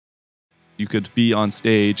You could be on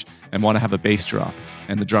stage and want to have a bass drop,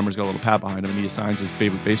 and the drummer's got a little pad behind him, and he assigns his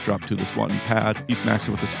favorite bass drop to this one pad. He smacks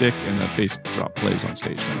it with a stick, and that bass drop plays on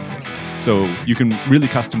stage kind of thing. So you can really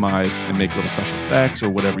customize and make little special effects or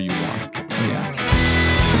whatever you want. Oh,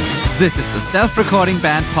 yeah. This is the Self-Recording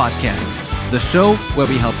Band Podcast, the show where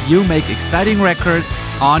we help you make exciting records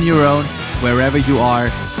on your own, wherever you are,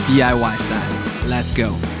 DIY style. Let's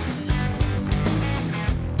go.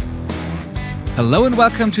 Hello and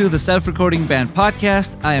welcome to the Self-Recording Band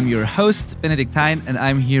Podcast. I am your host, Benedict Hein, and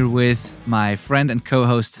I'm here with my friend and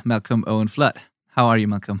co-host, Malcolm Owen Flood. How are you,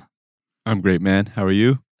 Malcolm? I'm great, man. How are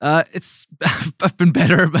you? I've been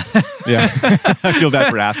better. But yeah, I feel bad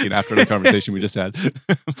for asking after the conversation we just had.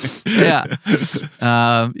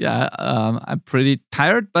 I'm pretty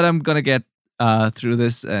tired, but I'm gonna get through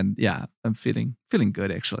this, and yeah, I'm feeling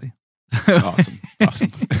good actually. Awesome.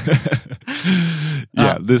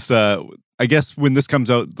 Yeah, I guess when this comes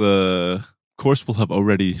out, the course will have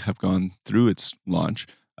already gone through its launch.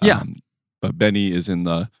 Yeah, but Benny is in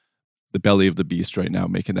the belly of the beast right now,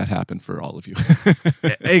 making that happen for all of you.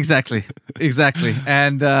 Exactly.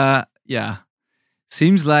 And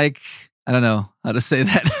seems like, I don't know how to say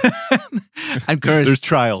that. I'm cursed. There's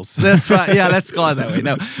trials. That's right. Yeah, let's call it that way.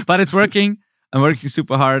 No, but it's working. I'm working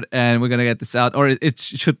super hard, and we're gonna get this out, or it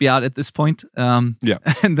should be out at this point. Yeah,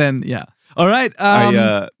 and then all right.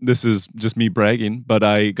 This is just me bragging, but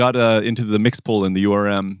I got into the mix poll in the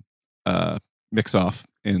URM mix off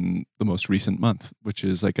in the most recent month, which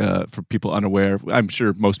is like for people unaware. I'm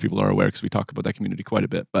sure most people are aware because we talk about that community quite a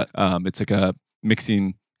bit, but it's like a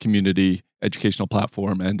mixing community educational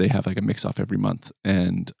platform, and they have like a mix off every month,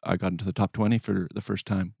 and I got into the top 20 for the first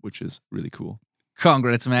time, which is really cool.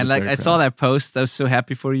 Congrats, man. Like I saw that post. I was so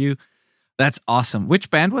happy for you. That's awesome.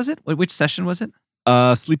 Which band was it? Which session was it?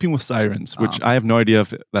 Sleeping with Sirens, which I have no idea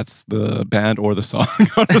if that's the band or the song,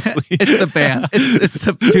 honestly. It's the band. It's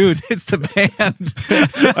the band.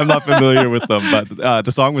 I'm not familiar with them, but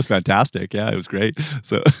the song was fantastic. Yeah, it was great.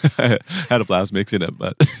 So I had a blast mixing it,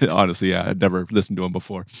 but honestly, I'd never listened to them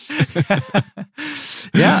before.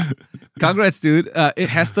 Yeah. Congrats, dude.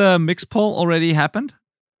 Has the mix poll already happened?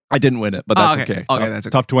 I didn't win it, but that's okay. Okay, that's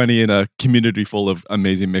okay. Top 20 in a community full of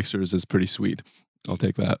amazing mixers is pretty sweet. I'll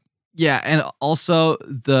take that. Yeah, and also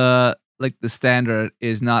the standard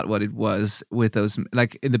is not what it was with those.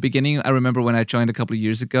 Like in the beginning, I remember when I joined a couple of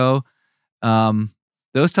years ago,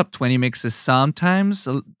 those top 20 mixes, sometimes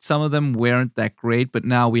some of them weren't that great, but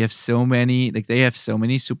now we have so many, they have so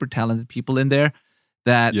many super talented people in there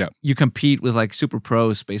that you compete with like super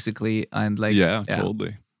pros basically, and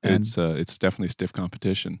totally. It's definitely stiff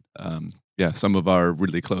competition. Some of our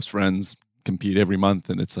really close friends compete every month,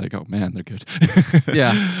 and it's like, oh man, they're good.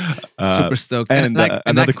 Super stoked. And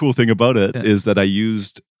another cool thing about it is that I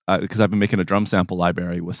used, because I've been making a drum sample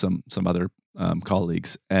library with some other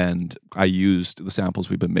colleagues, and I used the samples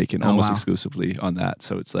we've been making almost exclusively on that.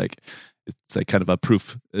 So it's like kind of a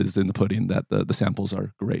proof is in the pudding that the samples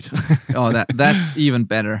are great. That's even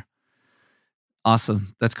better.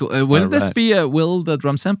 Awesome. That's cool. Will the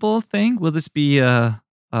drum sample thing, will this be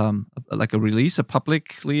like a release, a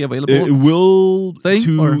publicly available It will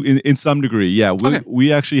thing? In some degree, yeah.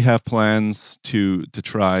 We actually have plans to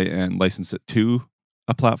try and license it to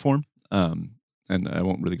a platform. And I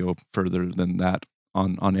won't really go further than that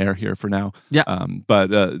on air here for now. Yeah.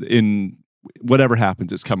 But in whatever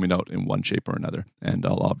happens, it's coming out in one shape or another. And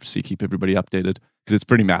I'll obviously keep everybody updated because it's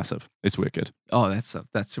pretty massive. It's wicked. Oh, that's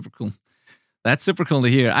super cool. That's super cool to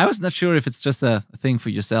hear. I was not sure if it's just a thing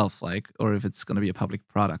for yourself, or if it's going to be a public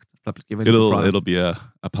product, It'll be a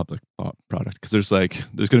public product because there's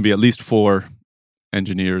going to be at least 4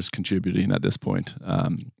 engineers contributing at this point,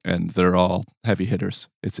 and they're all heavy hitters.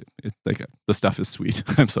 It's like the stuff is sweet.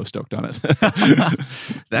 I'm so stoked on it.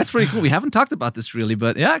 That's pretty cool. We haven't talked about this really,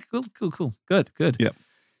 but yeah, cool, good. Yeah,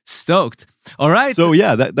 stoked. All right. So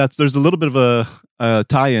yeah, there's a little bit of a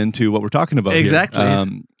tie-in to what we're talking about exactly. Here.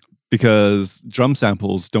 Because drum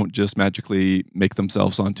samples don't just magically make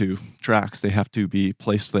themselves onto tracks. They have to be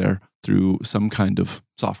placed there through some kind of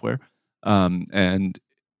software. And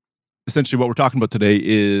essentially what we're talking about today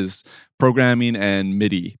is programming and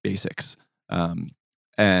MIDI basics.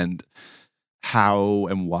 And how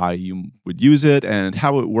and why you would use it and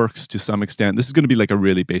how it works to some extent. This is going to be like a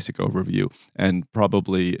really basic overview and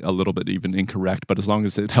probably a little bit even incorrect, but as long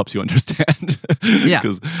as it helps you understand.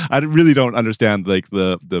 Because I really don't understand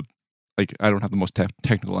I don't have the most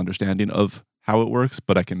technical understanding of how it works,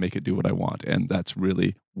 but I can make it do what I want. And that's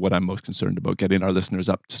really what I'm most concerned about, getting our listeners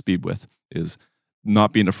up to speed with, is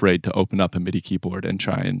not being afraid to open up a MIDI keyboard and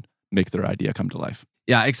try and make their idea come to life.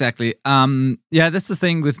 Yeah, exactly. Yeah, that's the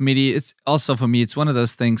thing with MIDI. It's also for me, it's one of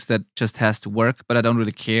those things that just has to work, but I don't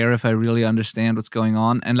really care if I really understand what's going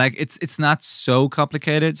on. And like, it's not so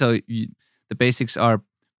complicated. So the basics are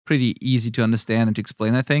pretty easy to understand and to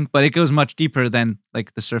explain, I think. But it goes much deeper than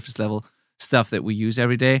like the surface level stuff that we use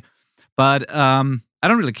every day. But I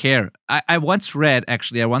don't really care. I once read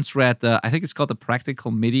the, I think it's called the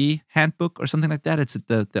Practical MIDI Handbook or something like that. It's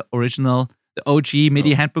the original, the OG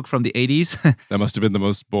MIDI handbook from the 80s. That must have been the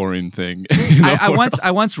most boring thing.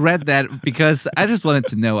 I once read that because I just wanted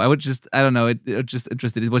to know. I don't know, it was just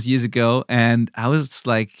interested. It was years ago, and I was just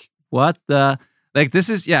like, what the, like, this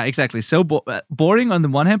is, yeah, exactly. So boring on the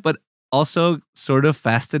one hand, but also sort of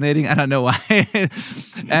fascinating. I don't know why.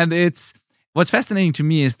 And what's fascinating to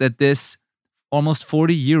me is that this almost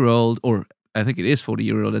 40-year-old, or I think it is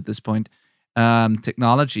 40-year-old at this point,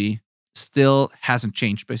 technology still hasn't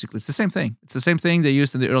changed. Basically, it's the same thing. It's the same thing they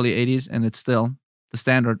used in the early 80s, and it's still the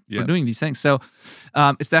standard for doing these things. So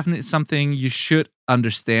it's definitely something you should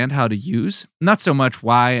understand how to use. Not so much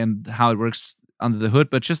why and how it works under the hood,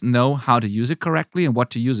 but just know how to use it correctly and what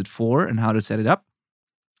to use it for and how to set it up.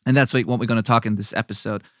 And that's what we're going to talk in this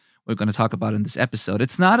episode. We're going to talk about in this episode.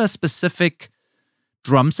 It's not a specific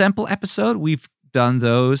drum sample episode. We've done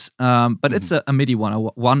those, but it's a MIDI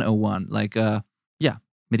 101, like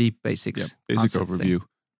MIDI basics. Yeah, basic overview.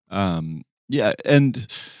 Yeah, and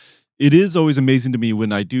it is always amazing to me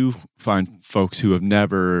when I do find folks who have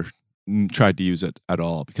never tried to use it at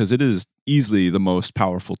all, because it is easily the most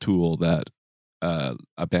powerful tool that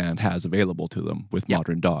a band has available to them with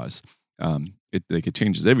modern DAWs. It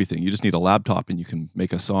changes everything. You just need a laptop and you can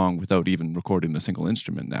make a song without even recording a single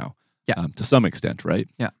instrument now. Yeah. To some extent, right?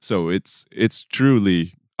 Yeah. So it's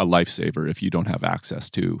truly a lifesaver if you don't have access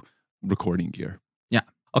to recording gear. Yeah.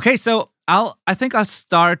 Okay, so I think I'll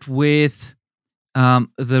start with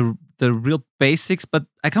the real basics, but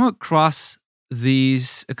I come across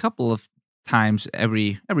these a couple of times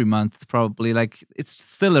every month, probably. Like, it's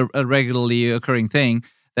still a regularly occurring thing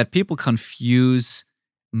that people confuse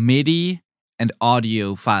MIDI and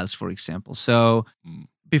audio files, for example. So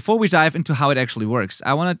before we dive into how it actually works,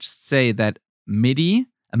 I want to just say that a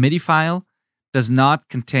MIDI file, does not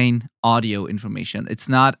contain audio information. It's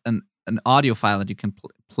not an audio file that you can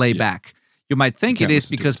play back. You might think it is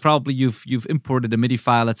because probably you've imported a MIDI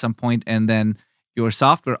file at some point, and then your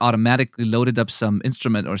software automatically loaded up some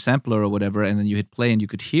instrument or sampler or whatever, and then you hit play and you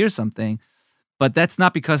could hear something. But that's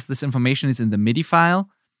not because this information is in the MIDI file.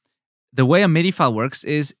 The way a MIDI file works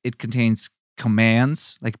is it contains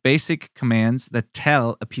commands, like basic commands that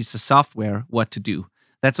tell a piece of software what to do.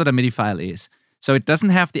 That's what a MIDI file is. So it doesn't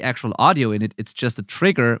have the actual audio in it. It's just a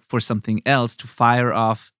trigger for something else to fire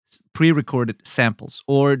off pre-recorded samples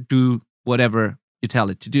or do whatever you tell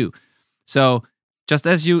it to do. So just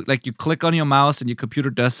as you click on your mouse and your computer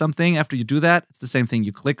does something, after you do that, it's the same thing.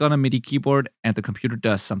 You click on a MIDI keyboard and the computer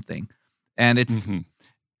does something. And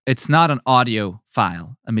it's not an audio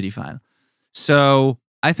file, a MIDI file. So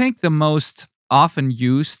I think the most often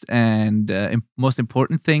used and most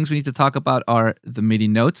important things we need to talk about are the MIDI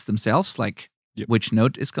notes themselves, like which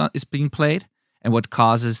note is being played and what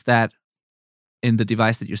causes that in the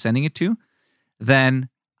device that you're sending it to. Then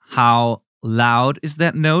how loud is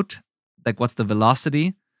that note? Like, what's the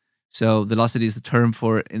velocity? So velocity is the term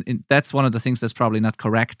for, that's one of the things that's probably not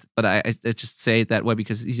correct, but I just say it that way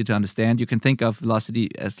because it's easy to understand. You can think of velocity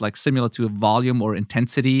as like similar to a volume or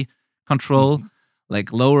intensity control.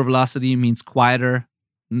 Like lower velocity means quieter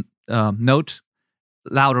note.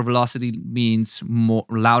 Louder velocity means more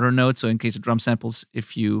louder note. So in case of drum samples,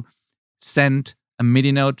 if you send a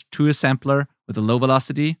MIDI note to a sampler with a low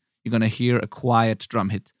velocity, you're going to hear a quiet drum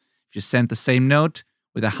hit. If you send the same note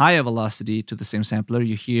with a higher velocity to the same sampler,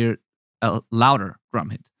 you hear a louder drum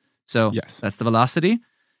hit. So that's the velocity.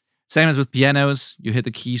 Same as with pianos, you hit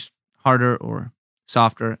the keys harder or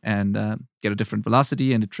softer and get a different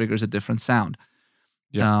velocity, and it triggers a different sound,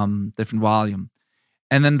 different volume.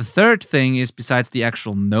 And then the third thing is, besides the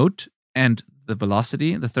actual note and the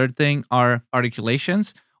velocity, the third thing are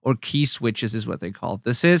articulations, or key switches is what they call it.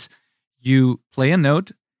 This is, you play a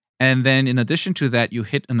note, and then in addition to that, you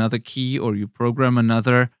hit another key or you program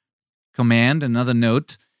another command, another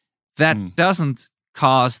note that doesn't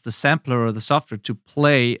cause the sampler or the software to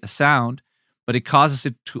play a sound, but it causes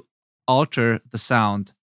it to alter the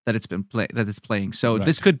sound that it's playing. So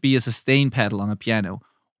this could be a sustain pedal on a piano,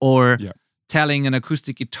 or telling an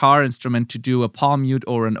acoustic guitar instrument to do a palm mute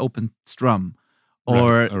or an open strum,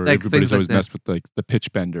 or like everybody's always messed with like the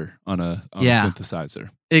pitch bender on a synthesizer.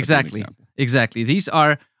 Exactly. These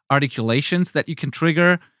are articulations that you can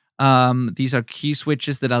trigger. These are key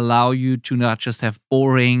switches that allow you to not just have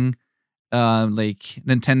boring like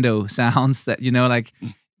Nintendo sounds that, like,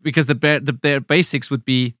 because the bare basics would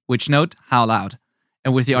be which note, how loud.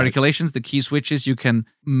 And with the articulations, the key switches, you can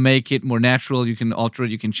make it more natural, you can alter it,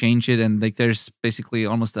 you can change it, and like there's basically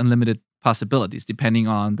almost unlimited possibilities depending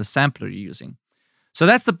on the sampler you're using. So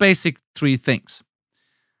that's the basic three things.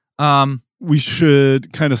 We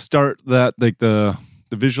should kind of start that, like the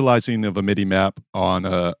visualizing of a MIDI map on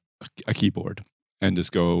a keyboard, and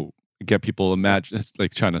just go get people imagine,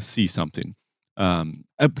 like trying to see something.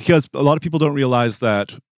 Because a lot of people don't realize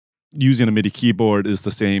that using a MIDI keyboard is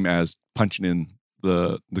the same as punching in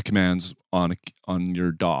the commands on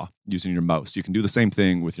your DAW using your mouse. You can do the same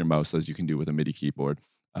thing with your mouse as you can do with a MIDI keyboard,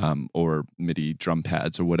 or MIDI drum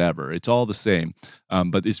pads or whatever. It's all the same,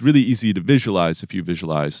 but it's really easy to visualize if you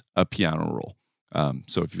visualize a piano roll.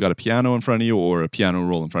 So if you've got a piano in front of you or a piano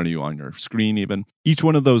roll in front of you on your screen even, each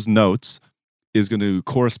one of those notes is going to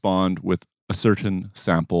correspond with a certain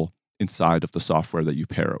sample inside of the software that you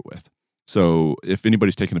pair it with. So if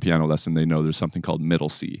anybody's taken a piano lesson, they know there's something called middle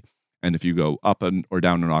C. And if you go up or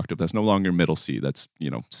down an octave, that's no longer middle C. That's,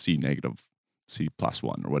 C negative, C plus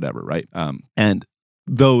 1 or whatever, right? And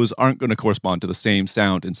those aren't going to correspond to the same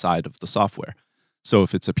sound inside of the software. So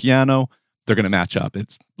if it's a piano, they're going to match up.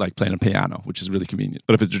 It's like playing a piano, which is really convenient.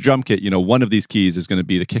 But if it's a drum kit, one of these keys is going to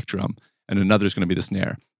be the kick drum and another is going to be the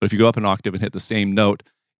snare. But if you go up an octave and hit the same note,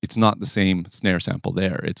 it's not the same snare sample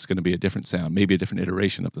there. It's going to be a different sound, maybe a different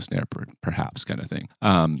iteration of the snare, perhaps, kind of thing.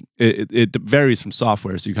 It varies from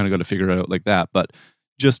software, so you kind of got to figure it out like that. But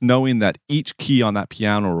just knowing that each key on that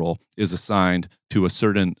piano roll is assigned to a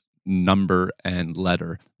certain number and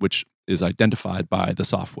letter, which is identified by the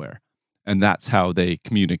software, and that's how they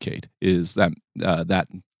communicate. Is that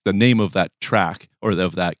the name of that track or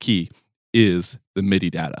of that key is the MIDI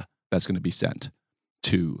data that's going to be sent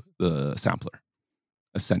to the sampler.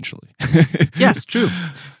 Essentially. Yes, true.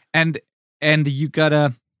 And you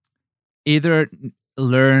gotta either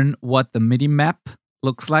learn what the MIDI map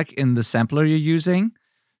looks like in the sampler you're using.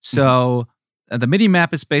 So the MIDI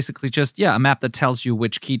map is basically just, a map that tells you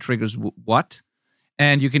which key triggers what.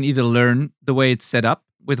 And you can either learn the way it's set up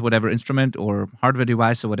with whatever instrument or hardware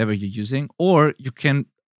device or whatever you're using, or you can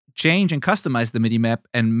change and customize the MIDI map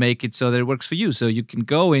and make it so that it works for you. So you can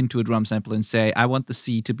go into a drum sample and say, I want the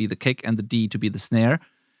C to be the kick and the D to be the snare.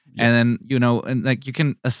 Yeah. And then, and like you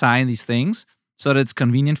can assign these things so that it's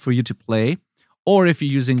convenient for you to play. Or if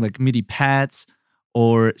you're using like MIDI pads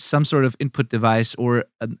or some sort of input device or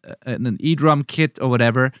an e-drum kit or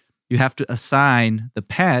whatever, you have to assign the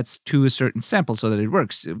pads to a certain sample so that it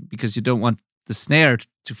works, because you don't want the snare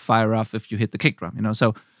to fire off if you hit the kick drum,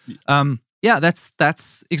 So,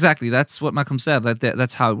 that's exactly, that's what Malcolm said.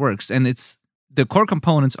 That's how it works. And it's the core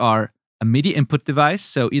components are a MIDI input device,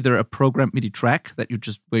 so either a programmed MIDI track where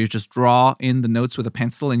you just draw in the notes with a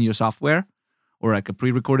pencil in your software, or like a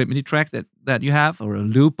pre-recorded MIDI track that you have, or a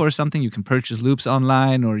loop or something. You can purchase loops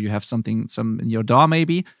online, or you have some in your DAW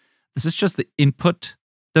maybe. This is just the input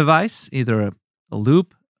device, either a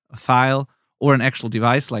loop, a file, or an actual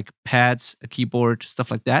device like pads, a keyboard, stuff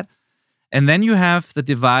like that. And then you have the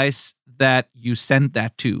device that you send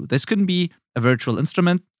that to. This can be a virtual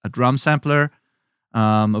instrument, a drum sampler,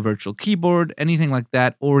 a virtual keyboard, anything like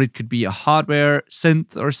that. Or it could be a hardware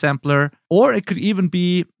synth or sampler. Or it could even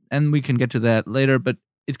be, and we can get to that later, but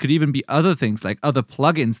it could even be other things like other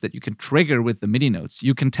plugins that you can trigger with the MIDI notes.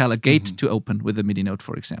 You can tell a gate to open with a MIDI note,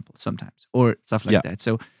 for example, sometimes, or stuff like that.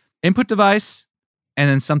 So input device, and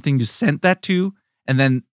then something you send that to, and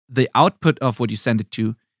then the output of what you send it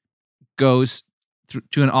to goes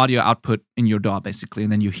to an audio output in your DAW, basically,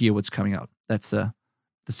 and then you hear what's coming out. That's the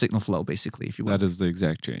signal flow, basically, if you will. That is the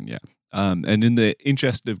exact chain, yeah. And in the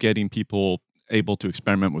interest of getting people able to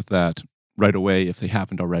experiment with that right away, if they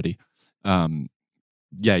haven't already,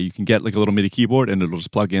 you can get like a little MIDI keyboard, and it'll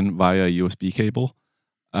just plug in via a USB cable,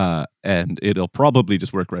 and it'll probably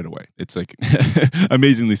just work right away. It's like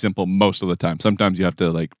amazingly simple most of the time. Sometimes you have to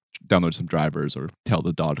like download some drivers or tell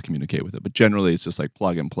the DAW to communicate with it, but generally it's just like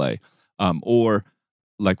plug and play. Or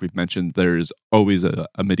like we've mentioned, there's always a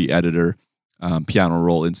MIDI editor, piano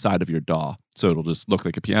roll inside of your DAW. So it'll just look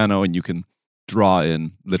like a piano, and you can draw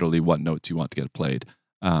in literally what notes you want to get played.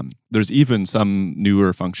 There's even some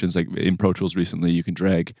newer functions, like in Pro Tools recently, you can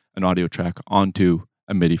drag an audio track onto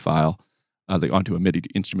a MIDI file, like onto a MIDI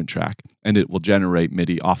instrument track, and it will generate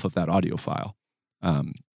MIDI off of that audio file.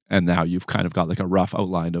 And now you've kind of got like a rough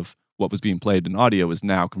outline of what was being played in audio is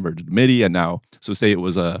now converted to MIDI. And now, so say it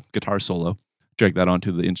was a guitar solo, drag that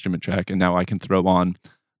onto the instrument track, and now I can throw on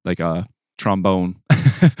like a trombone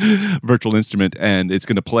virtual instrument, and it's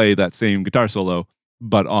going to play that same guitar solo,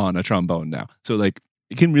 but on a trombone now. So like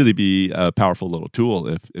it can really be a powerful little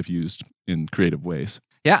tool if used in creative ways.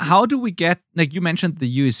 Yeah, how do we get, like you mentioned,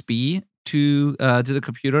 the USB to the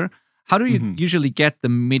computer? How do you usually get the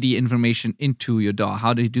MIDI information into your DAW?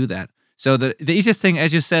 How do you do that? So the easiest thing,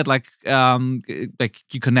 as you said, like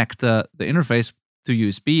you connect the interface to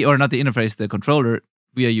USB, or not the interface, the controller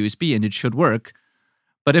via USB, and it should work.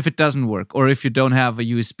 But if it doesn't work, or if you don't have a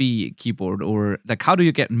USB keyboard, or like, how do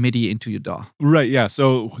you get MIDI into your DAW? Right, yeah.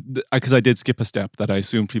 So, because I did skip a step that I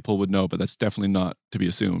assumed people would know, but that's definitely not to be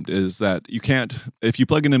assumed, is that you can't, if you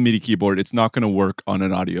plug in a MIDI keyboard, it's not going to work on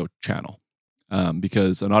an audio channel.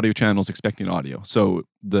 Because an audio channel is expecting audio, so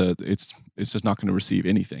it's just not going to receive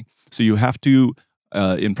anything. So you have to,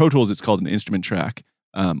 in Pro Tools, it's called an instrument track,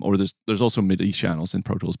 or there's also MIDI channels in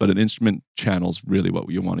Pro Tools, but an instrument channel is really what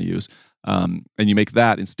you want to use. And you make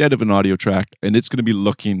that instead of an audio track, and it's going to be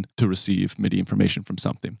looking to receive MIDI information from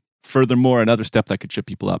something. Furthermore, another step that could trip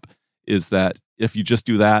people up is that if you just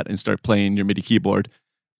do that and start playing your MIDI keyboard,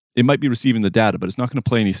 it might be receiving the data, but it's not going to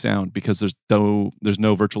play any sound because there's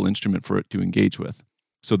no virtual instrument for it to engage with.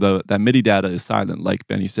 So that MIDI data is silent, like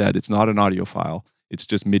Benny said. It's not an audio file. It's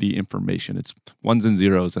just MIDI information. It's ones and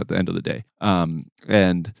zeros at the end of the day.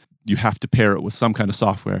 And you have to pair it with some kind of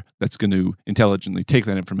software that's going to intelligently take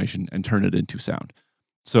that information and turn it into sound.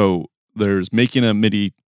 So there's making a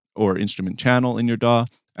MIDI or instrument channel in your DAW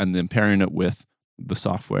and then pairing it with the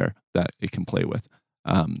software that it can play with.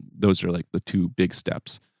 Those are like the two big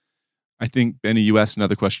steps. I think, Benny, you asked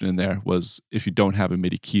another question in there, was if you don't have a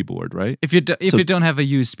MIDI keyboard, right? If you don't have a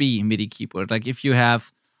USB MIDI keyboard, like if you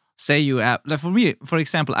have, say you have, like for me, for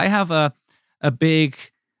example, I have a big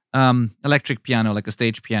electric piano, like a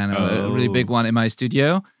stage piano, a really big one in my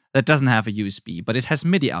studio that doesn't have a USB, but it has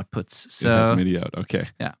MIDI outputs. So it has MIDI out, okay.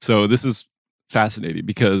 Yeah. So this is fascinating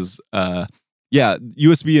because,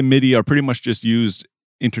 USB and MIDI are pretty much just used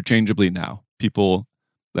interchangeably now. People,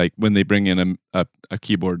 like when they bring in a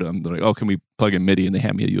keyboard, they're like, oh, can we plug in MIDI? And they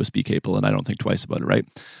hand me a USB cable, and I don't think twice about it, right?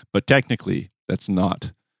 But technically, that's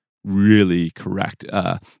not really correct.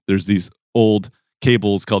 There's these old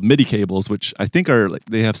cables called MIDI cables, which I think are like,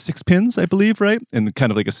 they have 6 pins, I believe, right? And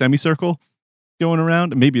kind of like a semicircle going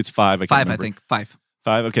around. Maybe it's 5. I can't remember. I think 5.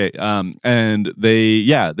 5, okay. And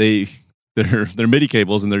they're MIDI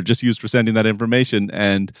cables, and they're just used for sending that information.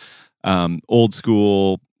 And old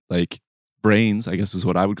school, like, brains, I guess is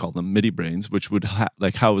what I would call them, MIDI brains, which would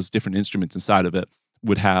house different instruments inside of it,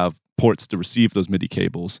 would have ports to receive those MIDI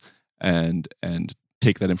cables and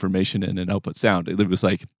take that information in and output sound. It was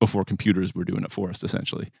like before computers were doing it for us,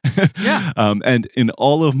 essentially. Yeah. And in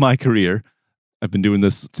all of my career, I've been doing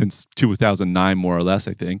this since 2009, more or less,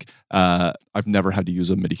 I think. I've never had to use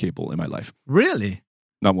a MIDI cable in my life. Really?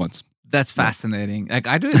 Not once. That's fascinating. Like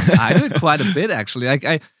I do it quite a bit, actually.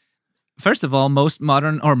 Like first of all,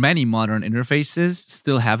 many modern interfaces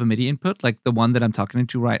still have a MIDI input. Like the one that I'm talking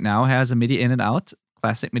to right now has a MIDI in and out,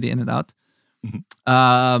 classic MIDI in and out.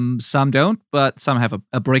 Mm-hmm. Some don't, but some have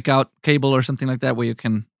a breakout cable or something like that where you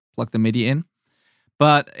can plug the MIDI in.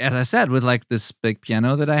 But as I said, with like this big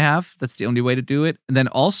piano that I have, that's the only way to do it. And then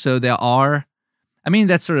also there are, I mean,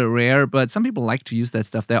 that's sort of rare, but some people like to use that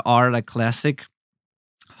stuff. There are like classic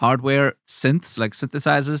hardware synths, like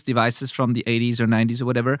synthesizers, devices from the 80s or 90s or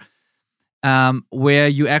whatever, where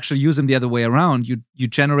you actually use them the other way around. You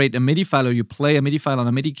generate a MIDI file, or you play a MIDI file on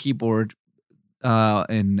a MIDI keyboard,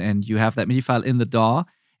 and you have that MIDI file in the DAW,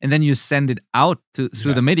 and then you send it out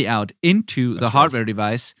through the MIDI out into the hardware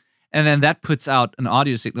device, and then that puts out an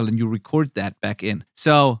audio signal, and you record that back in.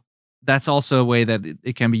 So that's also a way that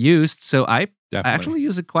it can be used. So I actually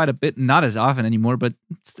use it quite a bit, not as often anymore, but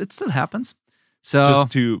it still happens. So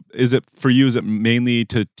is it mainly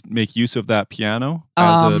to make use of that piano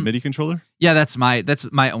as a MIDI controller? Yeah, that's my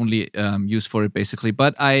only use for it, basically.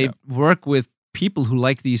 But I work with people who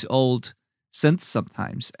like these old synths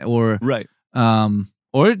sometimes, or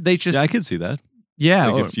they just I could see that. Yeah,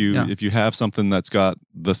 like if you have something that's got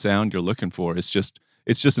the sound you're looking for, it's just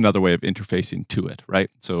another way of interfacing to it, right?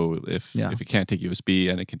 So if it can't take USB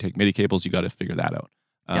and it can take MIDI cables, you got to figure that out.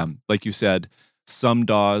 Like you said, some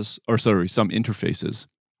interfaces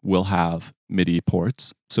will have MIDI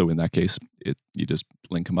ports. So in that case, you just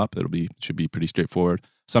link them up. Should be pretty straightforward.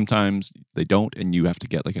 Sometimes they don't, and you have to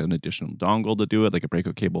get like an additional dongle to do it, like a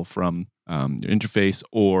breakout cable from your interface,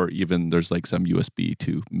 or even there's like some USB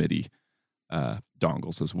to MIDI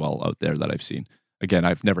dongles as well out there that I've seen. Again,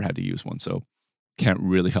 I've never had to use one, so can't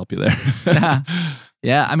really help you there.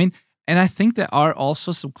 Yeah. I mean, and I think there are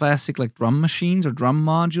also some classic like drum machines or drum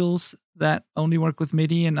modules that only work with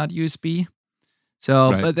MIDI and not USB.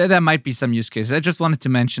 So but there might be some use cases. I just wanted to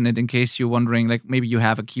mention it in case you're wondering, like maybe you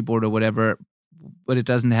have a keyboard or whatever, but it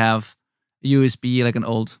doesn't have USB, like an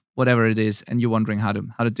old whatever it is, and you're wondering how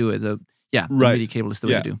to do it. yeah, the Right. MIDI cable is the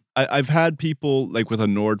way Yeah. to do. I've had people, like with a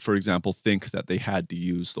Nord, for example, think that they had to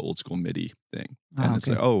use the old school MIDI thing. And it's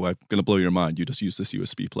Okay. like, oh, I'm going to blow your mind. You just use this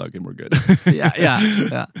USB plug and we're good.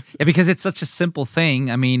 Yeah, because it's such a simple thing.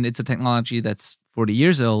 I mean, it's a technology that's 40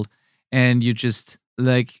 years old, and you just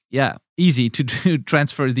like, easy to do,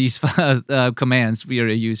 transfer these commands via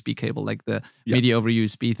a USB cable, like the Yeah. MIDI over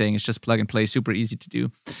USB thing. It's just plug and play, super easy to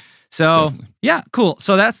do. So Definitely. yeah, cool.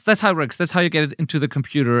 So that's how it works. That's how you get it into the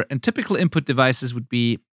computer. And typical input devices would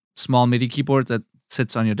be small MIDI keyboard that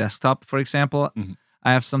sits on your desktop, for example. Mhm.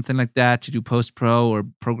 I have something like that to do post pro or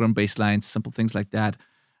program bass lines, simple things like that.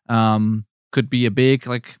 Could be a big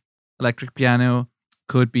like electric piano.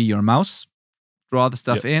 Could be your mouse. Draw the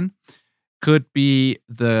stuff in. Could be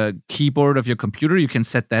the keyboard of your computer. You can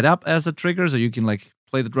set that up as a trigger, so you can like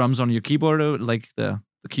play the drums on your keyboard, or like the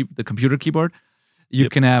computer keyboard. You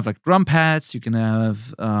can have like drum pads. You can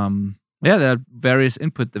have there are various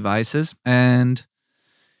input devices, and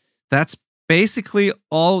that's basically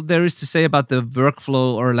all there is to say about the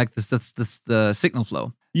workflow, or like that's the signal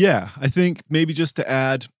flow. Yeah, I think maybe just to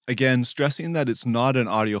add, again, stressing that it's not an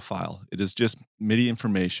audio file. It is just MIDI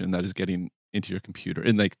information that is getting into your computer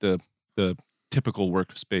in like the typical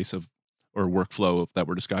workspace or workflow that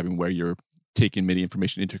we're describing, where you're taking MIDI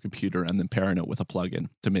information into your computer and then pairing it with a plugin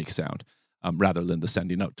to make sound, rather than the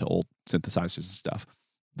sending out to old synthesizers and stuff.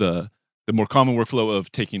 The more common workflow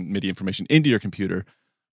of taking MIDI information into your computer,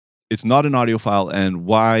 it's not an audio file. And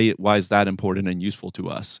why is that important and useful to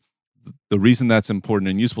us? The reason that's important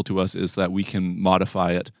and useful to us is that we can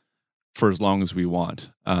modify it for as long as we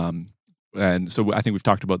want. And so I think we've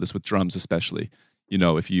talked about this with drums, especially. You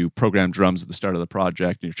know, if you program drums at the start of the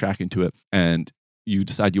project and you're tracking to it, and you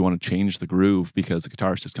decide you want to change the groove because the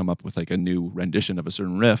guitarist has come up with like a new rendition of a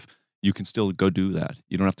certain riff, you can still go do that.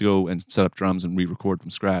 You don't have to go and set up drums and re-record from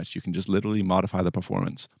scratch. You can just literally modify the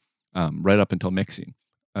performance right up until mixing.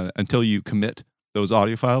 Until you commit those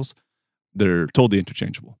audio files, they're totally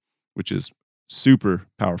interchangeable, which is super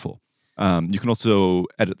powerful. You can also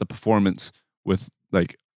edit the performance with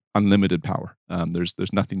like unlimited power. There's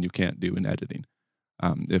nothing you can't do in editing.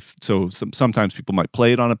 Sometimes people might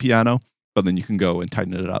play it on a piano, but then you can go and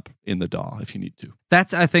tighten it up in the DAW if you need to.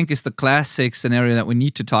 That's, I think, is the classic scenario that we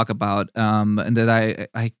need to talk about, and that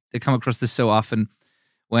I come across this so often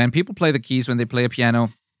when people play the keys, when they play a piano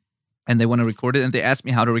and they want to record it and they ask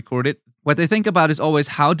me how to record it. What they think about is always,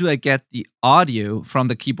 how do I get the audio from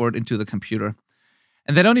the keyboard into the computer?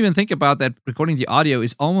 And they don't even think about that recording the audio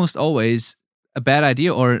is almost always a bad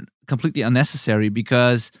idea or completely unnecessary,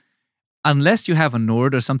 because unless you have a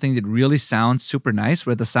Nord or something that really sounds super nice,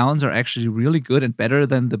 where the sounds are actually really good and better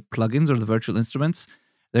than the plugins or the virtual instruments,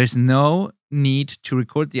 there's no need to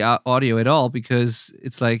record the audio at all, because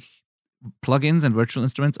it's like plugins and virtual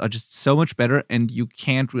instruments are just so much better, and you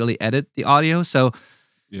can't really edit the audio. So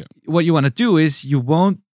what you want to do is you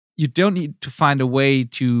don't need to find a way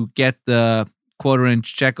to get the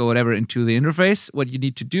 1/4-inch jack or whatever into the interface. What you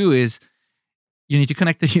need to do is you need to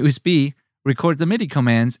connect the USB, record the MIDI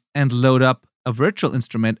commands, and load up a virtual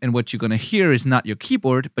instrument. And what you're going to hear is not your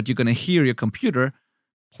keyboard, but you're going to hear your computer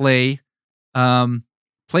play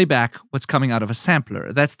back what's coming out of a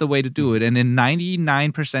sampler. That's the way to do it. And in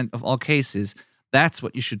 99% of all cases, that's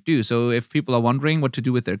what you should do. So if people are wondering what to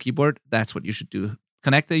do with their keyboard, that's what you should do.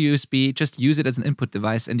 Connect the USB, just use it as an input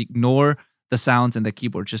device and ignore the sounds in the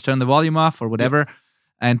keyboard. Just turn the volume off or whatever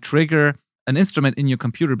and trigger an instrument in your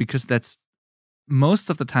computer, because that's most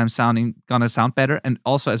of the time gonna sound better. And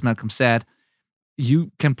also, as Malcolm said,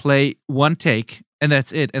 you can play one take and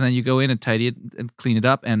that's it. And then you go in and tidy it and clean it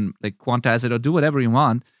up and like quantize it or do whatever you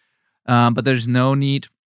want. But there's no need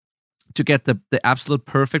to get the absolute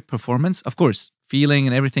perfect performance. Of course, feeling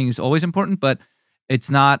and everything is always important, but it's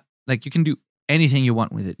not like you can do anything you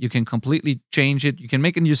want with it. You can completely change it. You can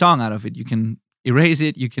make a new song out of it. You can erase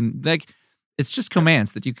it. You can it's just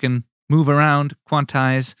commands that you can move around,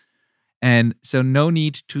 quantize. And so no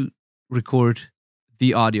need to record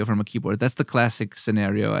the audio from a keyboard. That's the classic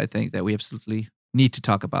scenario, I think, that we absolutely need to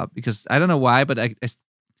talk about, because I don't know why, but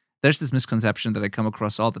there's this misconception that I come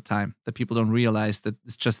across all the time, that people don't realize that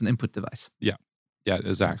it's just an input device. Yeah,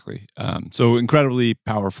 exactly. So incredibly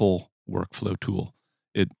powerful workflow tool.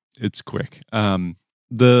 It's quick.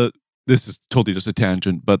 This is totally just a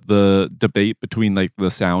tangent, but the debate between like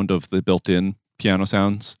the sound of the built-in piano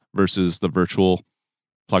sounds versus the virtual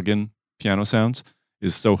plug-in piano sounds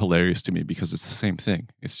is so hilarious to me, because it's the same thing.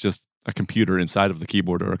 It's just a computer inside of the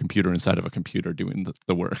keyboard or a computer inside of a computer doing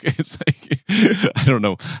the work. It's like, I don't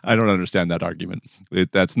know. I don't understand that argument.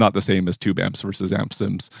 That's not the same as tube amps versus amp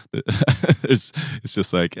sims. It's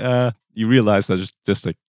just like, you realize that it's just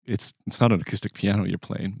like it's not an acoustic piano you're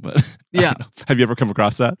playing, but I Yeah. don't know. Have you ever come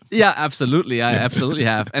across that? Yeah, absolutely. I absolutely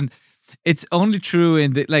have. And it's only true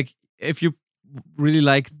in the like if you really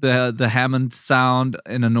like the Hammond sound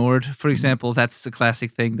in a Nord, for example, that's a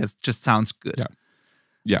classic thing that just sounds good. Yeah.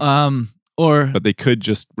 Yeah. Or But they could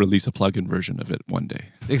just release a plug-in version of it one day.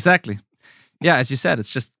 exactly. Yeah, as you said,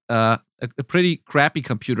 it's just a pretty crappy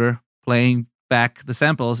computer playing back the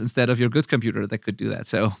samples instead of your good computer that could do that.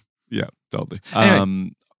 So Yeah, totally.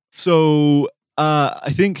 Anyway. So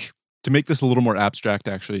I think to make this a little more abstract,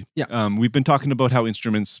 actually, Yeah. we've been talking about how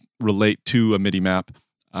instruments relate to a MIDI map,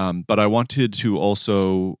 but I wanted to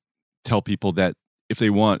also tell people that if they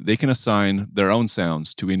want, they can assign their own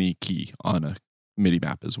sounds to any key on a MIDI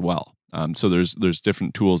map as well. So there's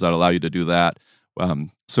different tools that allow you to do that.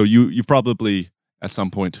 So you've probably at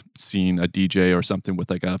some point seen a DJ or something with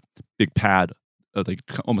like a big pad, like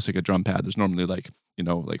almost like a drum pad. There's normally like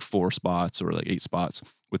 4 spots or like 8 spots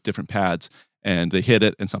with different pads, and they hit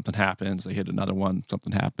it and something happens. They hit another one,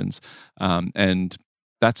 something happens, and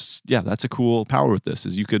that's a cool power with this.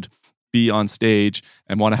 Is you could be on stage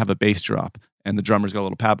and want to have a bass drop, and the drummer's got a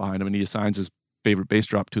little pad behind him, and he assigns his favorite bass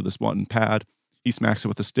drop to this one pad. He smacks it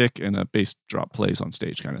with a stick, and a bass drop plays on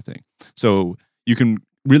stage, kind of thing. So you can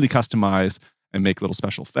really customize and make little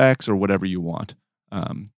special effects or whatever you want.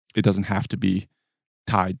 It doesn't have to be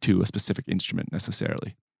tied to a specific instrument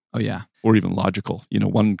necessarily. Oh yeah. Or even logical.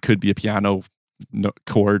 One could be a piano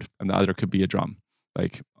chord, and the other could be a drum,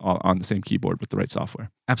 like on the same keyboard with the right software.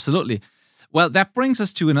 Absolutely. Well, that brings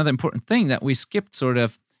us to another important thing that we skipped sort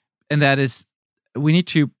of, and that is we need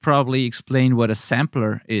to probably explain what a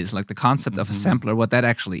sampler is, like the concept of a sampler, what that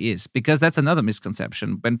actually is, because that's another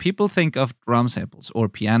misconception. When people think of drum samples or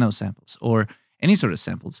piano samples or any sort of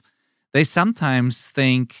samples, they sometimes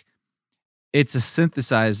think it's a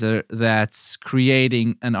synthesizer that's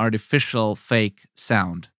creating an artificial fake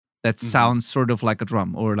sound that sounds sort of like a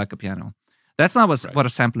drum or like a piano. That's not what a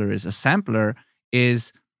sampler is. A sampler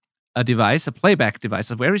is a device, a playback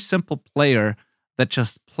device, a very simple player that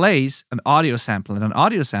just plays an audio sample. And an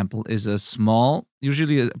audio sample is a small,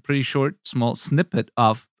 usually a pretty short, small snippet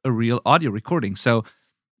of a real audio recording. So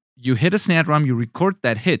you hit a snare drum, you record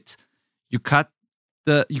that hit, you cut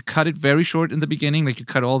it very short in the beginning, like you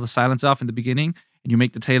cut all the silence off in the beginning, and you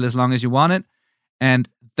make the tail as long as you want it. And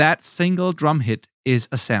that single drum hit is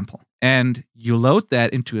a sample. And you load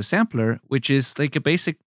that into a sampler, which is like a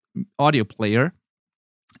basic audio player.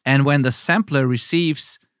 And when the sampler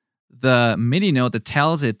receives the MIDI note that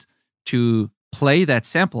tells it to play that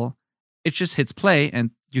sample, it just hits play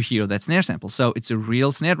and you hear that snare sample. So it's a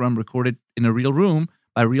real snare drum recorded in a real room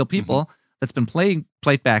by real people that's been played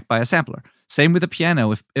back by a sampler. Same with a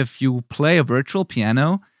piano. If you play a virtual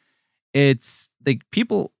piano, it's like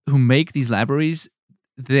people who make these libraries,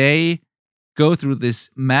 they go through this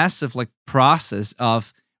massive like process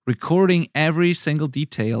of recording every single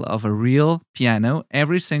detail of a real piano,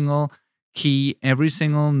 every single key, every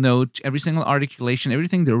single note, every single articulation,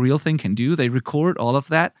 everything the real thing can do. They record all of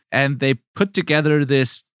that and they put together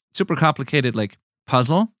this super complicated like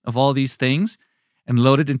puzzle of all these things and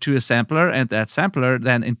load it into a sampler, and that sampler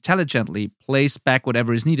then intelligently plays back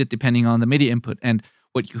whatever is needed depending on the MIDI input. And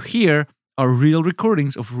what you hear are real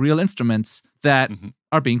recordings of real instruments that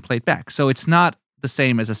are being played back. So it's not the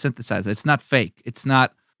same as a synthesizer. It's not fake. It's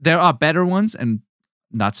not. There are better ones and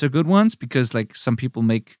not so good ones because like some people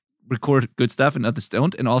record good stuff and others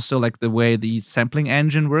don't. And also like the way the sampling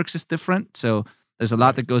engine works is different. So there's a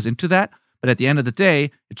lot that goes into that. But at the end of the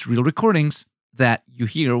day, it's real recordings that you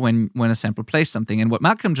hear when a sampler plays something. And what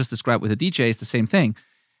Malcolm just described with a DJ is the same thing.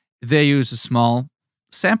 They use a small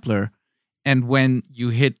sampler, and when you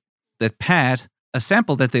hit that pad, a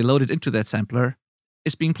sample that they loaded into that sampler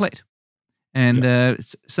is being played. And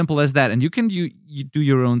it's simple as that. And you can you do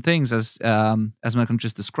your own things as Malcolm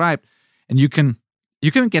just described, and you can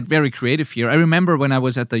get very creative here. I remember when I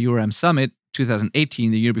was at the URM Summit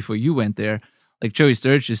 2018, the year before you went there, like Joey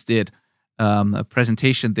Sturgis did a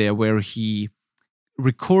presentation there where he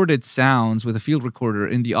recorded sounds with a field recorder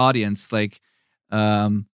in the audience, like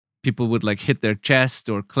people would like hit their chest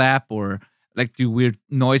or clap or like do weird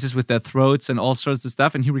noises with their throats and all sorts of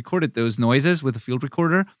stuff. And he recorded those noises with a field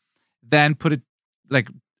recorder, then put it like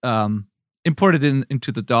imported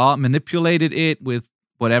into the DAW, manipulated it with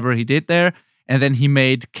whatever he did there. And then he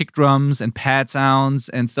made kick drums and pad sounds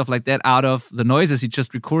and stuff like that out of the noises he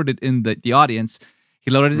just recorded in the audience. He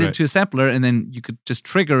loaded it into a sampler, and then you could just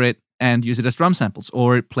trigger it and use it as drum samples,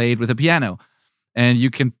 or play it with a piano. And you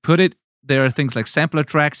can put it, there are things like sampler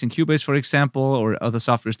tracks in Cubase, for example, or other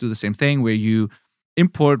softwares do the same thing, where you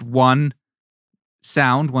import one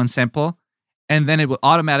sound, one sample, and then it will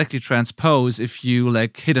automatically transpose if you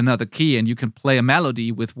like hit another key, and you can play a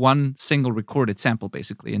melody with one single recorded sample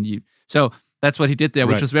basically. And so that's what he did there,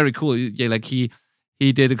 which Right. was very cool. Yeah, like he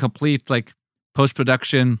did a complete like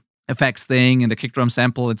post-production effects thing and a kick drum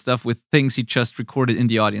sample and stuff with things he just recorded in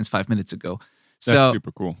the audience 5 minutes ago. So That's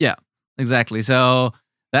super cool. yeah, exactly. So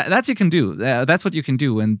that's you can do. That's what you can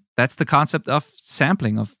do, and that's the concept of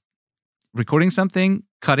sampling, of recording something,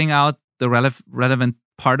 cutting out the relevant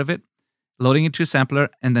part of it, loading it to a sampler,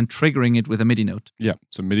 and then triggering it with a MIDI note. Yeah.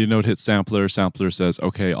 So MIDI note hits sampler. Sampler says,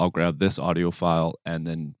 okay, I'll grab this audio file, and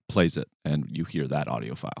then plays it, and you hear that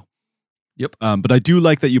audio file. Yep. But I do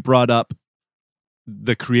like that you brought up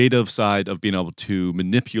the creative side of being able to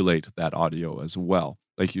manipulate that audio as well.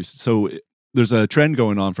 There's a trend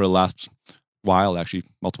going on for the last while, actually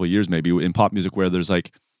multiple years maybe, in pop music, where there's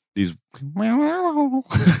like these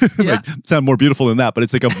like sound more beautiful than that, but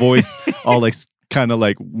it's like a voice all like kind of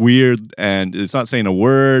like weird, and it's not saying a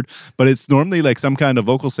word, but it's normally like some kind of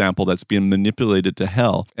vocal sample that's being manipulated to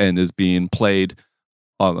hell and is being played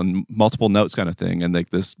on multiple notes kind of thing, and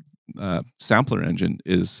like this sampler engine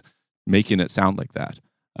is making it sound like that.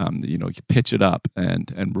 You pitch it up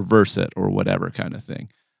and reverse it or whatever kind of thing.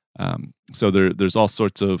 So there's all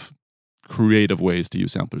sorts of creative ways to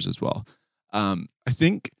use samplers as well. I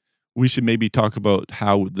think we should maybe talk about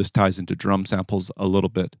how this ties into drum samples a little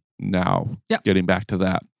bit now. Yeah. Getting back to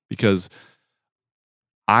that, because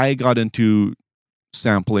I got into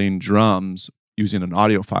sampling drums using an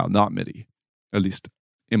audio file, not MIDI. At least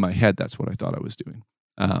in my head, that's what I thought I was doing.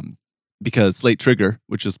 Because Slate Trigger,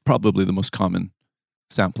 which is probably the most common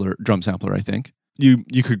drum sampler, I think,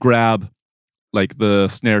 you could grab like the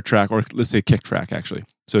snare track, or let's say kick track actually.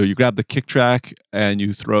 So you grab the kick track and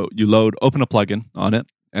you open a plugin on it,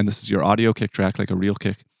 and this is your audio kick track, like a real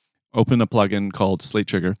kick. Open a plugin called Slate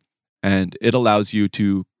Trigger, and it allows you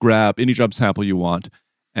to grab any drum sample you want,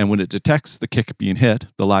 and when it detects the kick being hit,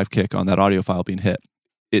 the live kick on that audio file being hit,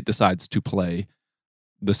 it decides to play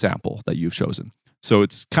the sample that you've chosen. So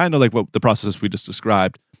it's kind of like what the process we just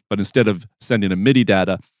described, but instead of sending a MIDI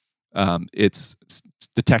data, it's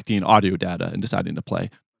detecting audio data and deciding to play.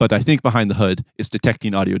 But I think behind the hood, it's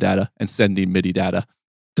detecting audio data and sending MIDI data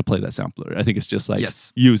to play that sampler. I think it's just like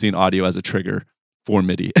using audio as a trigger for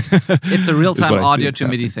MIDI. It's a real-time audio to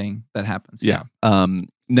MIDI thing that happens. Yeah.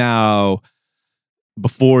 Now,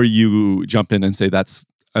 before you jump in and say that's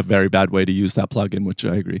a very bad way to use that plugin, which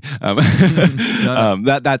I agree.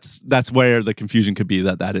 That's where the confusion could be,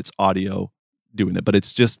 that it's audio doing it, but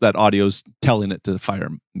it's just that audio's telling it to fire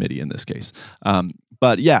MIDI in this case.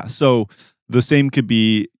 But yeah, so the same could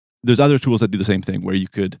be, there's other tools that do the same thing, where you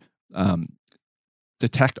could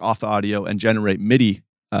detect off the audio and generate MIDI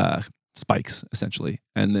spikes essentially,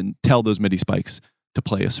 and then tell those MIDI spikes to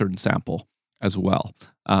play a certain sample as well.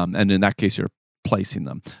 And in that case, you're placing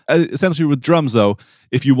them. Essentially with drums though,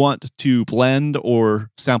 if you want to blend or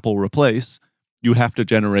sample replace, you have to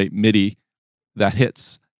generate MIDI that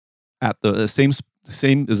hits at the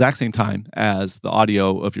exact same time as the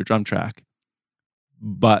audio of your drum track,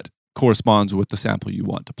 but corresponds with the sample you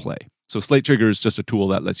want to play. So Slate Trigger is just a tool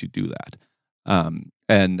that lets you do that.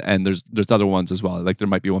 And there's other ones as well. Like there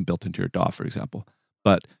might be one built into your DAW, for example.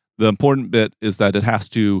 But the important bit is that it has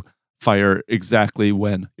to fire exactly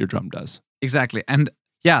when your drum does. Exactly. And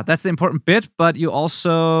yeah, that's the important bit, but you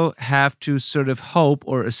also have to sort of hope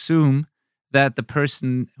or assume that the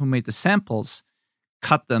person who made the samples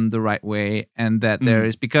cut them the right way, and that there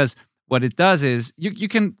is, because what it does is you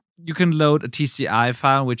can load a TCI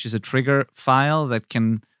file, which is a trigger file that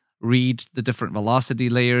can read the different velocity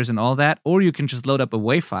layers and all that, or you can just load up a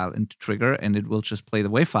WAV file into Trigger and it will just play the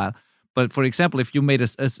WAV file. But for example, if you made a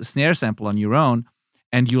snare sample on your own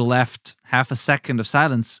and you left half a second of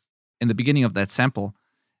silence in the beginning of that sample,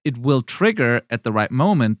 it will trigger at the right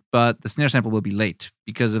moment, but the snare sample will be late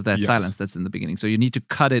because of that silence that's in the beginning. So you need to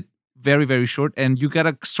cut it very, very short, and you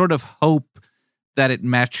gotta sort of hope that it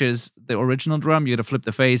matches the original drum. You gotta flip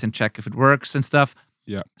the phase and check if it works and stuff.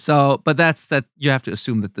 Yeah. So, but that's that. You have to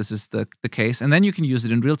assume that this is the case, and then you can use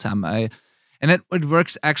it in real time. And it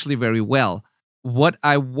works actually very well. What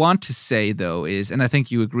I want to say though is, and I think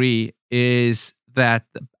you agree, is that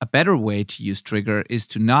a better way to use Trigger is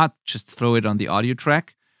to not just throw it on the audio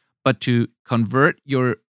track, but to convert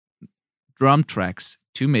your drum tracks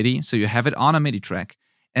to MIDI. So you have it on a MIDI track,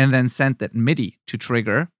 and then send that MIDI to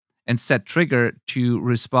Trigger and set Trigger to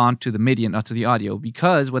respond to the MIDI and not to the audio.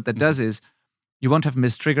 Because what that does is you won't have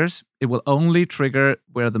missed triggers. It will only trigger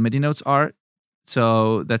where the MIDI notes are.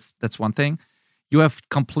 So that's one thing. You have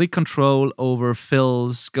complete control over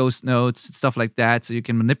fills, ghost notes, stuff like that. So you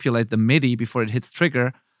can manipulate the MIDI before it hits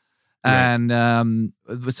Trigger. and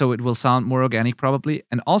so it will sound more organic probably.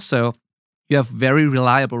 And also, you have very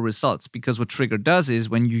reliable results, because what Trigger does is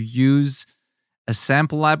when you use a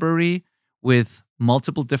sample library with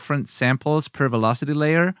multiple different samples per velocity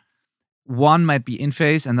layer, one might be in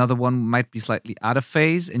phase, another one might be slightly out of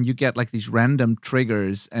phase, and you get like these random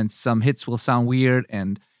triggers, and some hits will sound weird,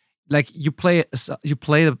 and like you play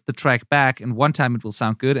the track back, and one time it will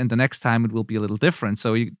sound good, and the next time it will be a little different,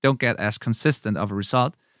 so you don't get as consistent of a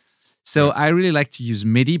result. So I really like to use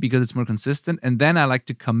MIDI because it's more consistent, and then I like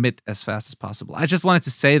to commit as fast as possible. I just wanted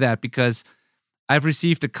to say that because I've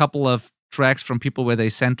received a couple of tracks from people where they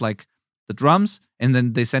sent like the drums, and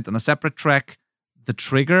then they sent on a separate track the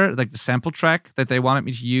trigger, like the sample track that they wanted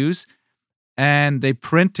me to use, and they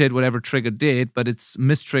printed whatever trigger did, but it's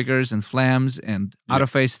mistriggers and flams and out of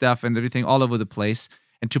phase stuff and everything all over the place.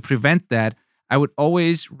 And to prevent that, I would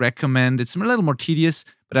always recommend, it's a little more tedious,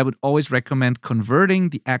 but I would always recommend converting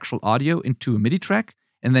the actual audio into a MIDI track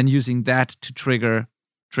and then using that to trigger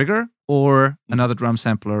or another drum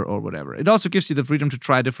sampler or whatever. It also gives you the freedom to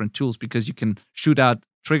try different tools, because you can shoot out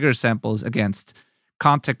trigger samples against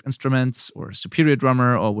contact instruments or Superior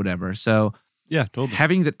Drummer or whatever. So yeah, totally.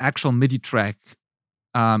 Having that actual MIDI track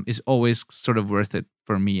is always sort of worth it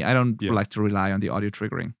for me. I don't like to rely on the audio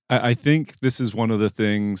triggering. I think this is one of the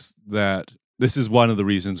things this is one of the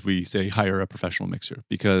reasons we say hire a professional mixer,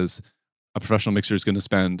 because a professional mixer is going to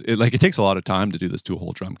spend, it takes a lot of time to do this to a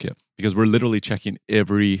whole drum kit, because we're literally checking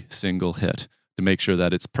every single hit to make sure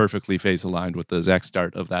that it's perfectly phase aligned with the exact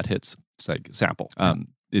start of that hit's sample.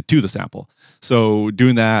 To the sample. So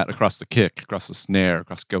doing that across the kick, across the snare,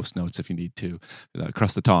 across ghost notes if you need to,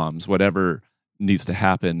 across the toms, whatever needs to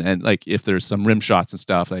happen. And like if there's some rim shots and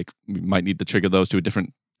stuff, like we might need to trigger those to a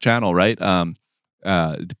different channel, right?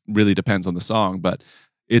 It really depends on the song, but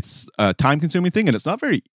it's a time-consuming thing, and it's not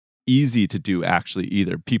very easy to do actually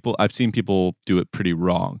either. I've seen people do it pretty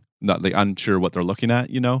wrong, not like unsure what they're looking at,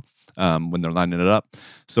 when they're lining it up.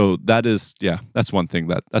 So that's one thing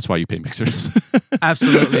that's why you pay mixers.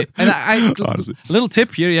 Absolutely. And I honestly, little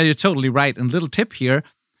tip here. Yeah, you're totally right. And little tip here,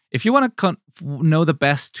 if you want to know the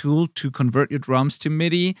best tool to convert your drums to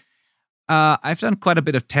MIDI, I've done quite a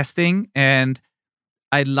bit of testing, and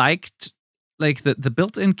I liked like the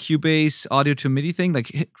built-in Cubase audio to MIDI thing,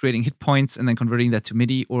 like creating hit points and then converting that to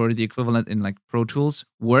MIDI, or the equivalent in like Pro Tools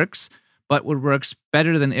works. But what works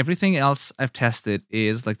better than everything else I've tested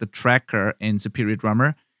is like the tracker in Superior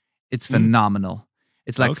Drummer. It's phenomenal.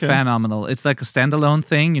 It's like phenomenal. It's like a standalone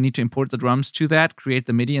thing. You need to import the drums to that, create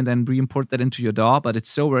the MIDI, and then re-import that into your DAW. But it's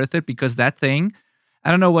so worth it, because that thing,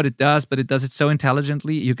 I don't know what it does, but it does it so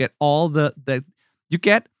intelligently. You get all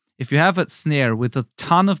if you have a snare with a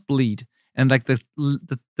ton of bleed, and like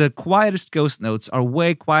the quietest ghost notes are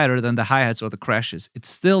way quieter than the hi-hats or the crashes, it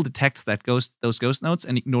still detects those ghost notes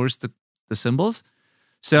and ignores the cymbals.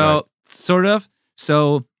 So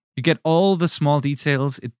so you get all the small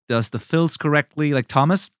details. It does the fills correctly, like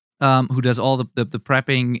Thomas, who does all the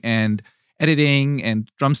prepping and editing and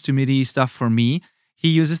drums to MIDI stuff for me. He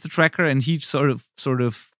uses the tracker, and he sort of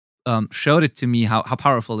showed it to me how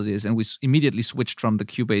powerful it is, and we immediately switched from the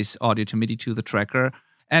Cubase audio to MIDI to the tracker,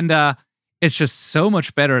 and it's just so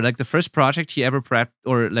much better. Like the first project he ever prepped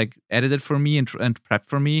or like edited for me and prepped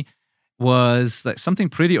for me was like something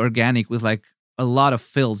pretty organic with like a lot of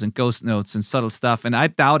fills and ghost notes and subtle stuff. And I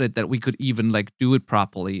doubted that we could even like do it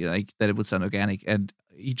properly, like that it would sound organic. And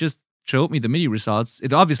he just showed me the MIDI results.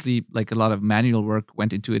 It obviously like a lot of manual work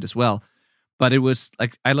went into it as well, but it was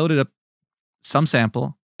like I loaded up some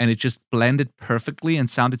sample and it just blended perfectly and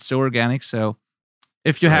sounded so organic. So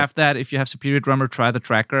if you have that, if you have Superior Drummer, try the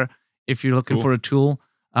tracker. If you're looking for a tool,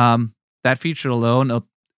 that feature alone,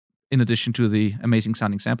 in addition to the amazing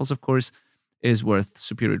sounding samples, of course, is worth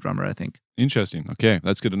Superior Drummer, I think. Interesting. Okay,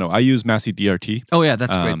 that's good to know. I use Massey DRT. Oh yeah,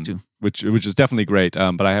 that's great too. Which is definitely great,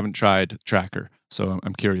 but I haven't tried Tracker, so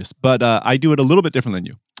I'm curious. But I do it a little bit different than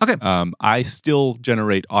you. Okay. I still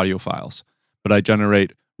generate audio files, but I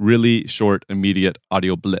generate really short, immediate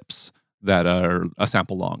audio blips that are a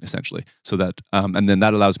sample long, essentially. So that, and then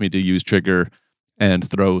that allows me to use trigger and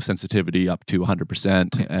throw sensitivity up to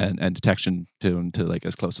 100% and detection to like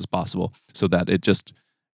as close as possible, so that it just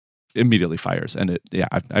immediately fires. And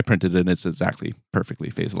I printed it and it's exactly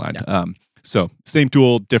perfectly phase aligned. Yeah. So same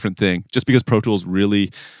tool, different thing. Just because Pro Tools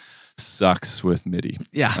really sucks with MIDI.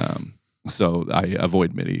 Yeah. So I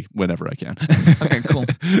avoid MIDI whenever I can. Okay, cool.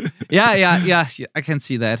 Yeah. I can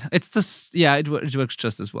see that. It's this. Yeah, it works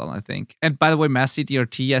just as well, I think. And by the way, Massey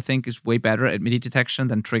DRT, I think, is way better at MIDI detection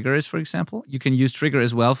than Trigger is, for example. You can use Trigger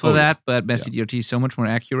as well for that, but Massey DRT is so much more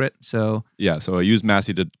accurate. So yeah, so I use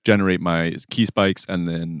Massey to generate my key spikes, and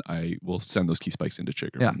then I will send those key spikes into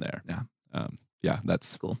Trigger from there. Yeah,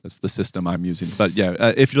 that's cool. That's the system I'm using. But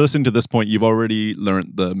yeah, if you're listening to this point, you've already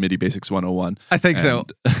learned the MIDI Basics 101. I think so.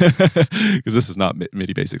 Because this is not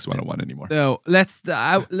MIDI Basics 101 anymore. No, let's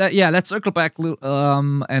circle back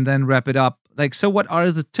and then wrap it up. Like, so what are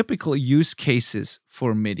the typical use cases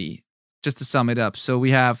for MIDI? Just to sum it up. So we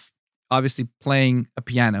have obviously playing a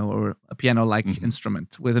piano or a piano-like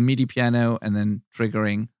instrument with a MIDI piano, and then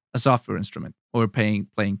triggering a software instrument, or playing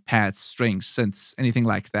pads, strings, synths, anything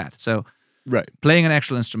like that. So playing an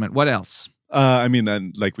actual instrument. What else? I mean,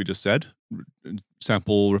 then, like we just said,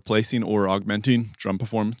 sample replacing or augmenting drum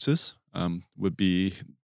performances would be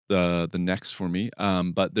the next for me.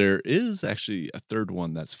 But there is actually a third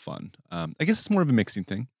one that's fun. I guess it's more of a mixing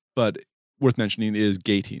thing, but worth mentioning is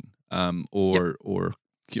gating, or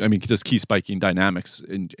I mean, just key spiking dynamics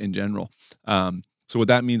in general. So what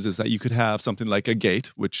that means is that you could have something like a gate,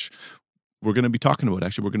 which we're going to be talking about.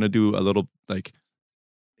 Actually, we're going to do a little like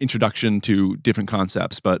introduction to different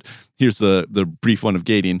concepts, but here's the brief one of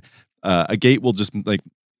gating. A gate will just, like,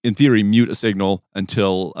 in theory, mute a signal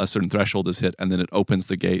until a certain threshold is hit, and then it opens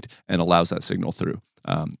the gate and allows that signal through.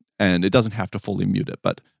 And it doesn't have to fully mute it,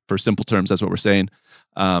 but for simple terms, that's what we're saying.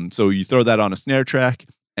 So you throw that on a snare track,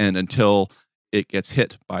 and until it gets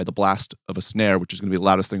hit by the blast of a snare, which is going to be the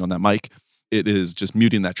loudest thing on that mic, it is just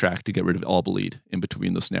muting that track to get rid of all bleed in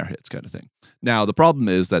between those snare hits, kind of thing. Now, the problem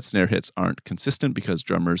is that snare hits aren't consistent because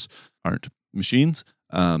drummers aren't machines.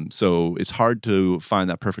 So it's hard to find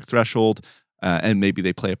that perfect threshold. And maybe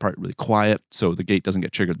they play a part really quiet, so the gate doesn't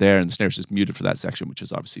get triggered there, and the snare's just muted for that section, which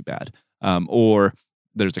is obviously bad. Or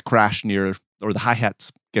there's a crash near, or the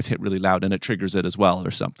hi-hats gets hit really loud and it triggers it as well,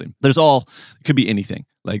 or something. It could be anything.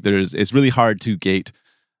 Like, it's really hard to gate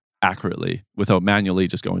accurately without manually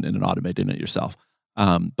just going in and automating it yourself.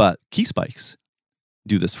 But key spikes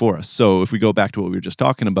do this for us. So if we go back to what we were just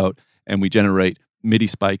talking about, and we generate MIDI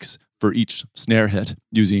spikes for each snare hit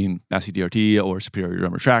using Massey DRT or Superior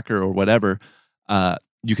Drummer Tracker or whatever,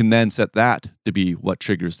 you can then set that to be what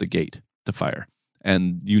triggers the gate to fire.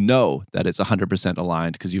 And you know that it's 100%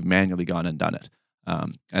 aligned because you've manually gone and done it.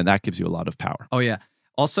 And that gives you a lot of power. Oh, yeah.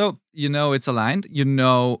 Also, it's aligned.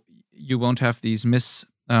 You won't have these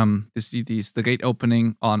the gate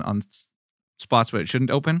opening on spots where it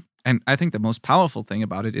shouldn't open. And I think the most powerful thing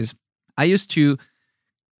about it is I used to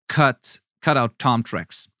cut out tom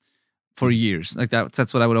tracks for years. Like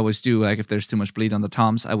that's what I would always do. Like if there's too much bleed on the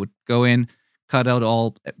toms, I would go in, cut out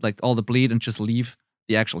all the bleed, and just leave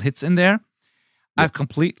the actual hits in there. Yeah. I've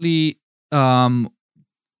completely from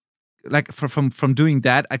doing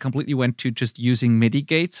that, I completely went to just using MIDI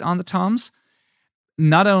gates on the toms.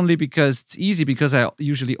 Not only because it's easy, because I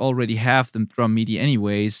usually already have the drum MIDI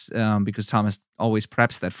anyways, because Thomas always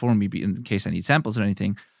preps that for me in case I need samples or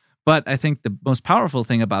anything. But I think the most powerful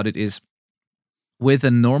thing about it is with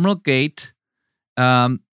a normal gate,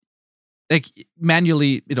 like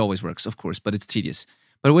manually it always works, of course, but it's tedious.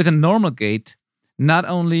 But with a normal gate, not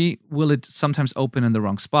only will it sometimes open in the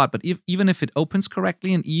wrong spot, but even if it opens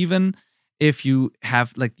correctly, and even if you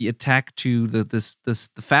have like the attack to the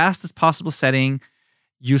fastest possible setting,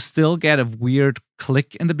 you still get a weird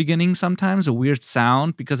click in the beginning sometimes, a weird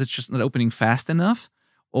sound, because it's just not opening fast enough.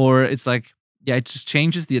 Or it's like, it just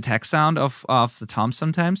changes the attack sound of the tom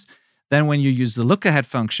sometimes. Then when you use the look-ahead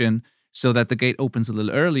function so that the gate opens a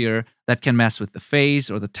little earlier, that can mess with the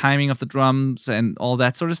phase or the timing of the drums and all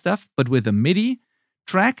that sort of stuff. But with a MIDI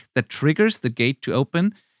track that triggers the gate to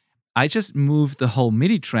open, I just move the whole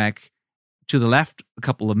MIDI track to the left a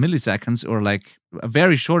couple of milliseconds, or like a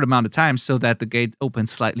very short amount of time, so that the gate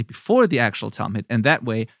opens slightly before the actual tom hit. And that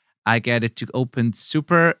way I get it to open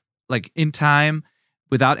super like in time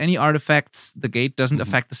without any artifacts. The gate doesn't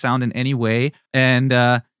affect the sound in any way. And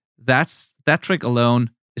that trick alone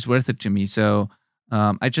is worth it to me. So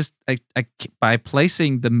by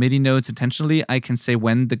placing the MIDI notes intentionally, I can say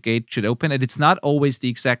when the gate should open. And it's not always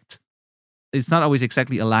exactly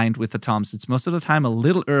aligned with the toms. It's most of the time a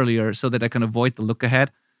little earlier, so that I can avoid the look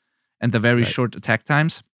ahead and the very short attack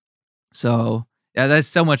times. So yeah, there's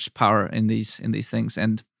so much power in these things.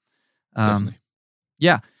 And definitely.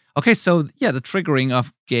 Yeah. Okay, so yeah, the triggering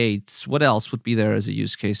of gates. What else would be there as a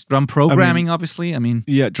use case? Drum programming, obviously.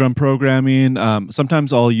 Yeah, drum programming.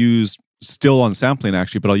 Sometimes I'll use still on sampling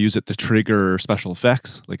actually, but I'll use it to trigger special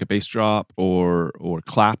effects like a bass drop or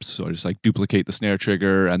claps. So I just like duplicate the snare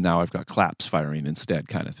trigger, and now I've got claps firing instead,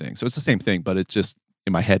 kind of thing. So it's the same thing, but it's just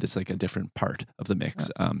in my head, it's like a different part of the mix,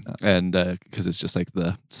 and because it's just like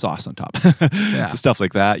the sauce on top. So stuff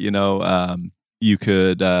like that, you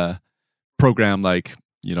could program like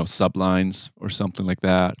sublines or something like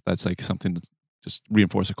that. That's like something that just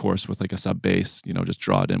reinforce a chorus with like a sub bass, just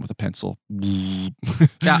draw it in with a pencil.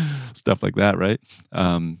 Stuff like that, right?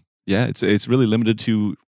 It's really limited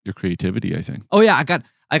to your creativity, I think. Oh yeah,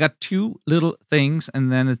 I got two little things,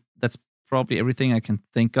 and then that's probably everything I can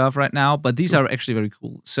think of right now, but these are actually very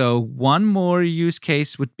cool. So one more use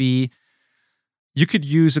case would be you could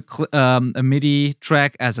use a MIDI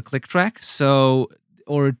track as a click track,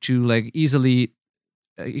 or to like easily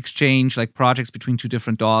exchange like projects between two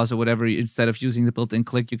different DAWs or whatever. Instead of using the built-in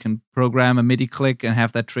click, you can program a MIDI click and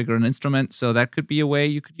have that trigger an instrument. So that could be a way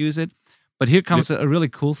you could use it. But here comes a really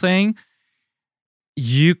cool thing.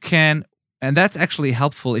 You can, and that's actually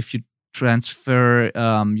helpful if you transfer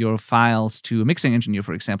your files to a mixing engineer,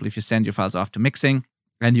 for example. If you send your files off to mixing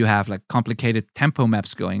and you have like complicated tempo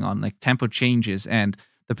maps going on, like tempo changes, and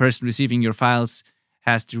the person receiving your files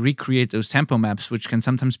has to recreate those tempo maps, which can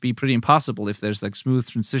sometimes be pretty impossible if there's like smooth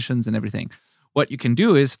transitions and everything. What you can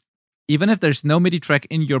do is, even if there's no MIDI track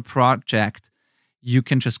in your project, you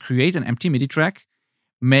can just create an empty MIDI track,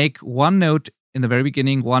 make one note in the very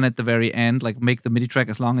beginning, one at the very end, like make the MIDI track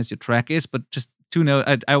as long as your track is, but just 2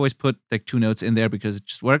 notes. I always put like 2 notes in there because it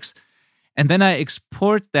just works. And then I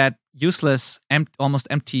export that useless, almost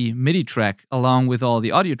empty MIDI track along with all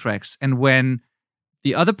the audio tracks. And when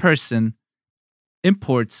the other person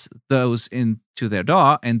imports those into their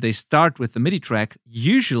DAW and they start with the MIDI track,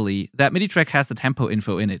 usually that MIDI track has the tempo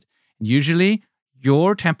info in it. Usually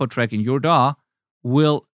your tempo track in your DAW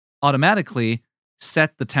will automatically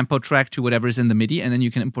set the tempo track to whatever is in the MIDI, and then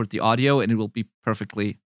you can import the audio and it will be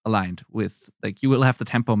perfectly aligned with, like, you will have the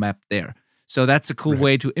tempo map there. So that's a cool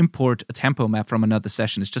way to import a tempo map from another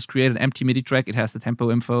session. It's just create an empty MIDI track, it has the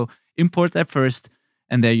tempo info, import that first,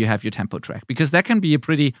 and there you have your tempo track. Because that can be a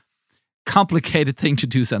pretty complicated thing to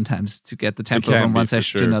do sometimes, to get the tempo from one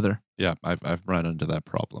session to another. Yeah, I've run into that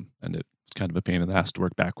problem, and it's kind of a pain in the ass to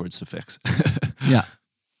work backwards to fix. Yeah.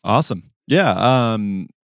 Awesome. Yeah,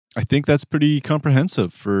 I think that's pretty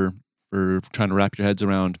comprehensive for trying to wrap your heads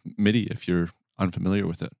around MIDI if you're unfamiliar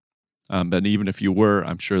with it. But even if you were,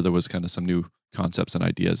 I'm sure there was kind of some new concepts and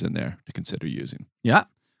ideas in there to consider using. Yeah,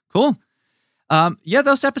 cool.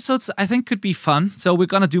 Those episodes I think could be fun. So we're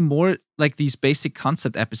going to do more like these basic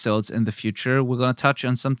concept episodes in the future. We're going to touch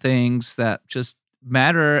on some things that just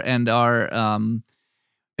matter and are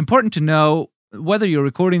important to know, whether you're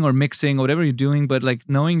recording or mixing or whatever you're doing, but like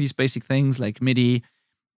knowing these basic things like MIDI,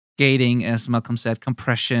 gating, as Malcolm said,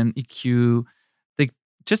 compression, EQ,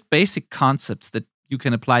 just basic concepts that you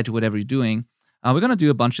can apply to whatever you're doing. We're going to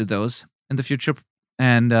do a bunch of those in the future.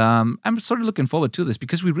 And I'm sort of looking forward to this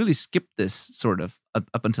because we really skipped this sort of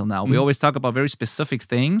up until now. We always talk about very specific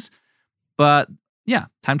things, but yeah,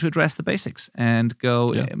 time to address the basics and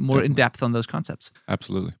go more in depth on those concepts.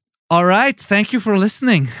 Absolutely. All right. Thank you for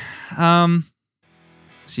listening.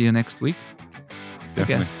 See you next week.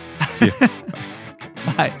 Definitely. I guess. See you.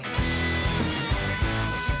 Bye.